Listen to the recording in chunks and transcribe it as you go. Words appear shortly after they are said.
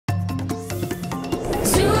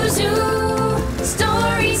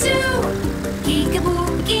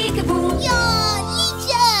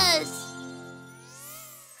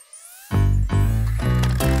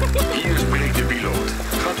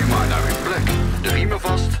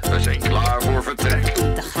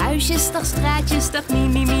dag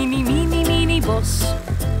mini, mini, mini, mini bos.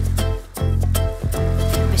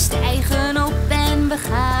 We stijgen op en we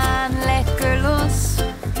gaan lekker los.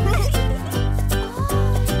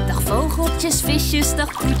 Dag vogeltjes, visjes,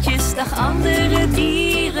 dag koetjes, dag andere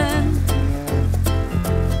dieren.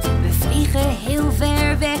 We vliegen heel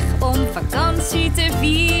ver weg om vakantie te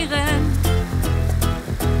vieren.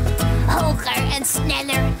 Hoger en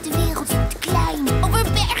sneller, de wereld wordt klein. Over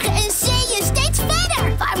bergen en zeeën steeds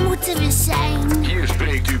verder. Waar moeten we zijn? Hier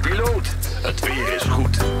spreekt uw piloot. Het weer is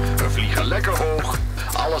goed. We vliegen lekker hoog.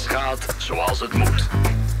 Alles gaat zoals het moet.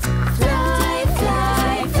 Fly,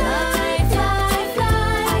 fly, fly, fly, fly.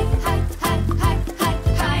 High, high, high, high,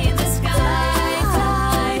 high in the sky.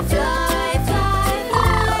 Fly, fly, fly, fly.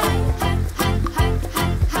 High, high,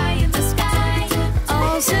 high, high in the sky.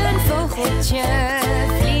 Als een vogeltje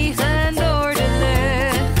vliegen door de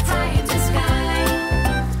lucht. High in the sky.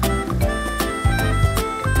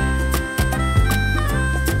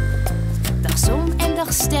 Dag zon en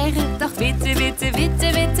dag sterren, dag witte, witte,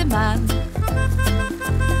 witte, witte maan.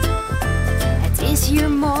 Het is hier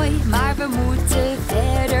mooi, maar we moeten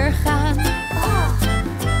verder gaan.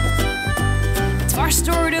 Dwars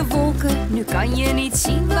door de wolken, nu kan je niet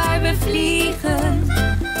zien waar we vliegen.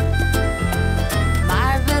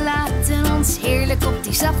 Maar we laten ons heerlijk op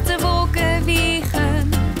die zachte wolken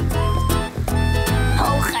wiegen.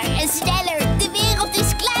 Hoger en sneller, de wereld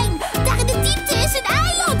is klein. Daar in de diepte is een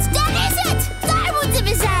eiland, daar is het. Daar moeten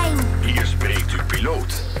we zijn. Hier spreekt uw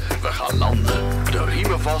piloot. We gaan landen. De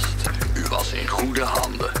riemen vast. U was in goede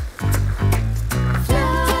handen.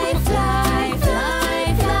 Fly, fly,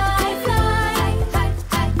 fly, fly, fly. High,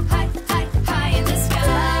 high, high, high, high in the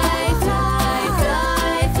sky. Fly,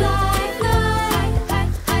 fly, fly, fly.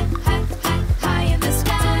 High, high, high, high in the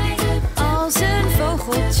sky. Als een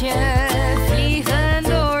vogeltje vliegen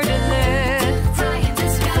door de lucht. High in the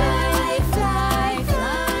sky. Fly,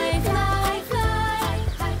 fly, fly, fly.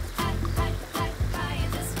 High, high, high, high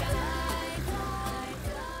in the sky. Fly,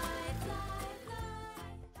 fly, fly.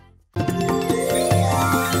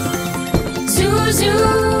 Zoo,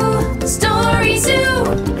 zoo, StoryZoo.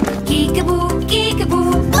 Kiekeboe,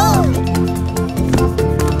 kiekeboe, boe.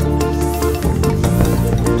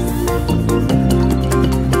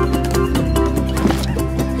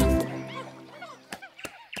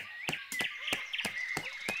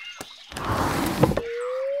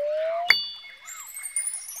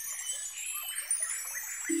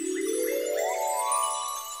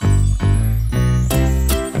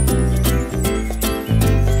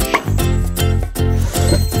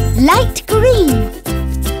 Light green.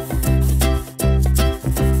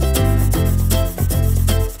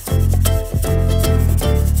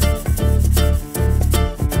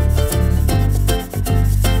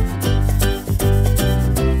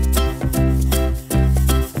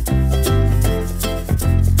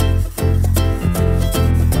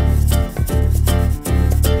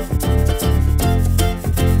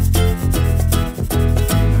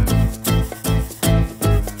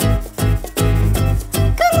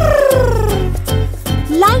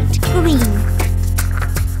 Light green.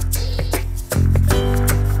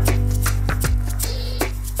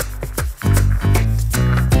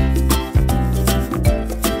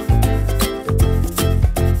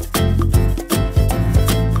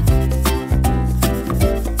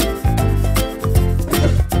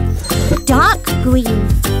 Dark green.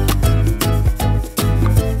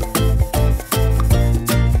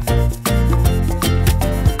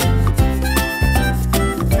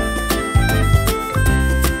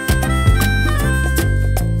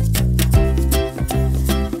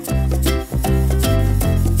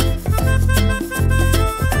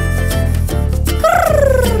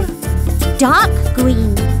 Dark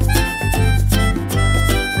green.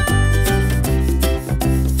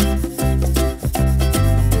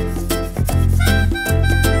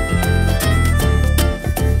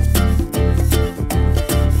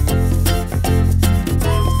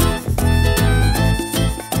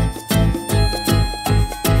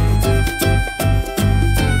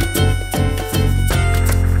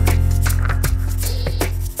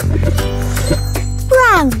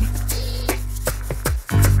 Brown.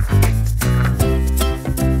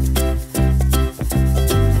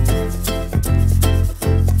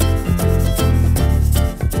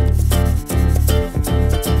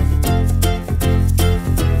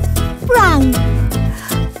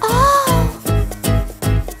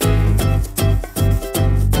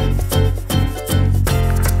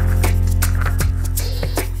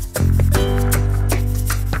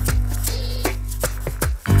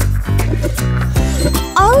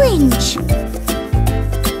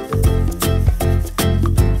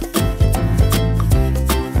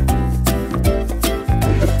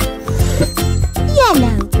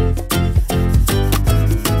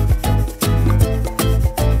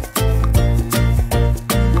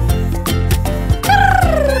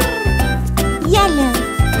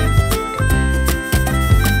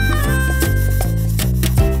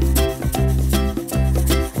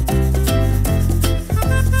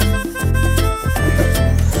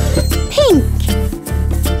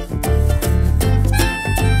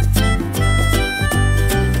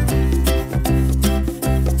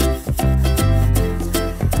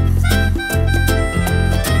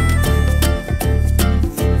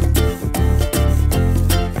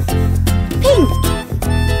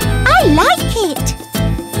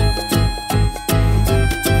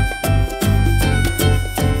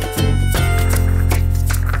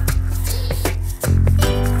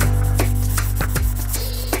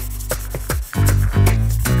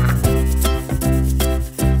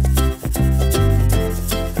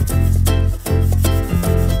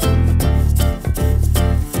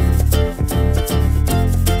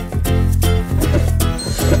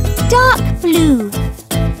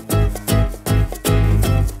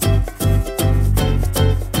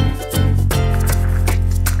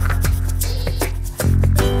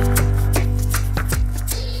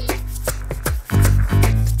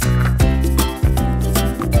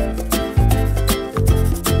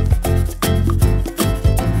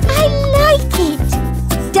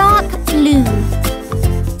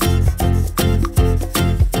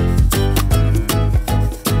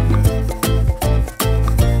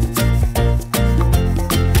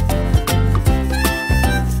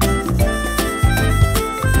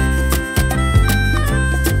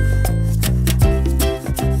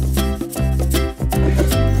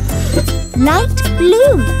 Light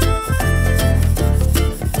blue.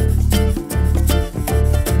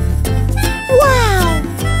 Wow!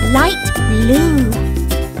 Light blue.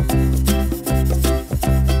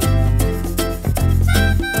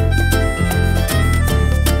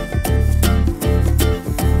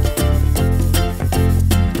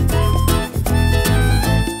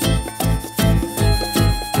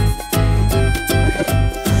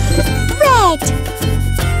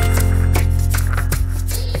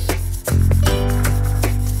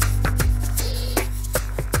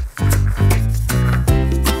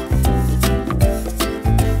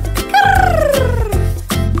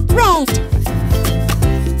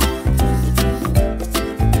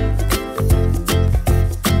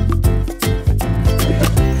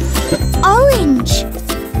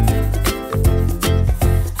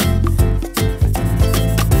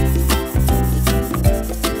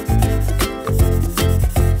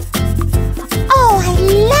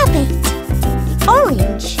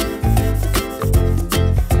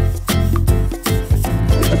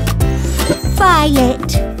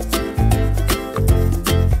 Violet.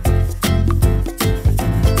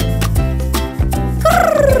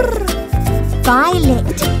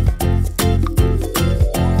 Violet.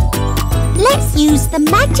 Let's use the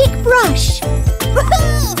magic brush.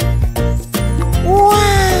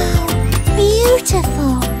 Wow,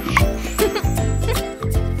 beautiful.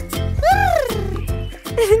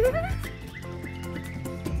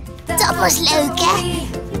 Dat was leuk, hè?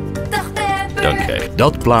 Dan krijgt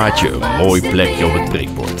dat plaatje een mooi plekje op het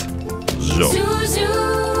prikbord. Zo.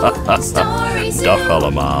 Dag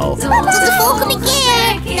allemaal. Tot de volgende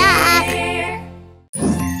keer. Dag.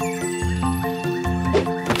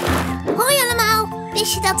 Hoi allemaal.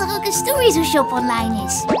 Wist je dat er ook een StoryZoo shop online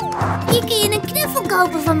is? Hier kun je een knuffel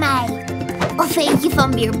kopen van mij. Of eentje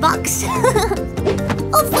van Bierbox.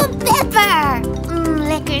 Of van Pepper.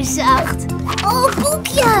 Lekker zacht. Oh,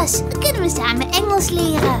 boekjes. Dan kunnen we samen Engels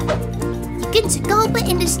leren. Je kunt ze kopen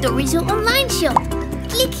in de StoryZoo online shop.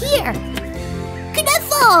 Klik hier.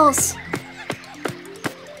 Knuffels!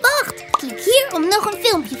 Wacht, klik hier om nog een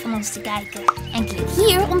filmpje van ons te kijken. En klik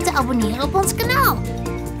hier om te abonneren op ons kanaal.